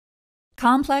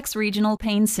Complex Regional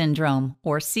Pain Syndrome,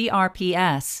 or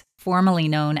CRPS, formerly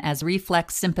known as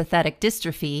Reflex Sympathetic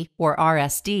Dystrophy, or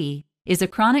RSD, is a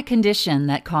chronic condition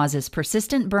that causes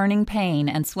persistent burning pain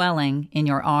and swelling in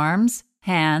your arms,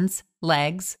 hands,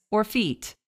 legs, or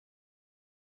feet.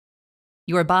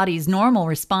 Your body's normal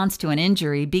response to an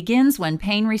injury begins when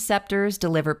pain receptors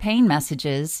deliver pain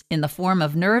messages in the form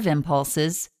of nerve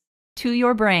impulses to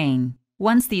your brain.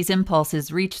 Once these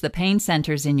impulses reach the pain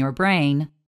centers in your brain,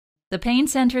 the pain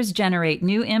centers generate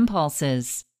new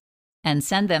impulses and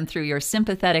send them through your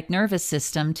sympathetic nervous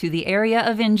system to the area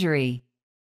of injury.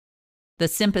 The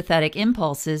sympathetic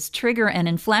impulses trigger an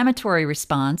inflammatory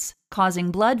response,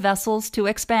 causing blood vessels to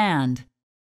expand.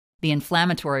 The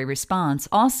inflammatory response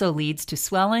also leads to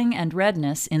swelling and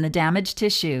redness in the damaged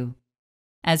tissue.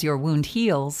 As your wound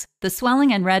heals, the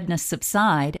swelling and redness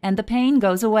subside and the pain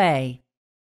goes away.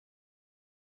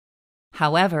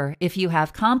 However, if you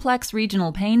have complex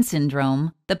regional pain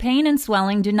syndrome, the pain and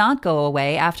swelling do not go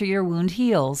away after your wound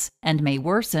heals and may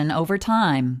worsen over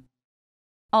time.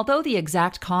 Although the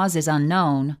exact cause is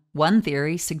unknown, one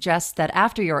theory suggests that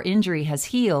after your injury has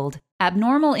healed,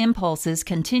 abnormal impulses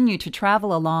continue to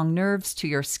travel along nerves to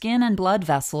your skin and blood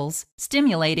vessels,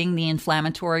 stimulating the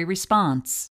inflammatory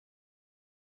response.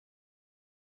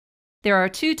 There are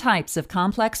two types of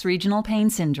complex regional pain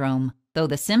syndrome, though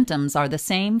the symptoms are the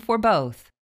same for both.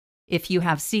 If you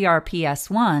have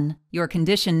CRPS1, your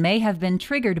condition may have been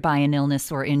triggered by an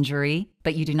illness or injury,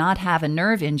 but you do not have a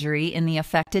nerve injury in the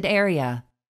affected area.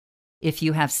 If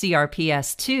you have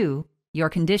CRPS2, your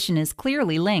condition is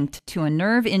clearly linked to a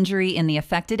nerve injury in the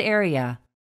affected area.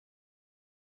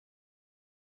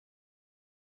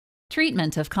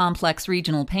 Treatment of complex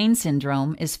regional pain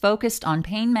syndrome is focused on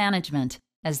pain management,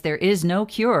 as there is no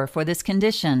cure for this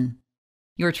condition.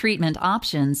 Your treatment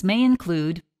options may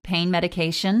include pain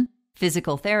medication,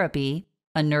 physical therapy,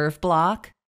 a nerve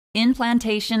block,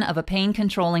 implantation of a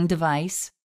pain-controlling device,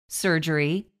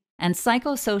 surgery, and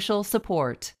psychosocial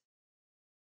support.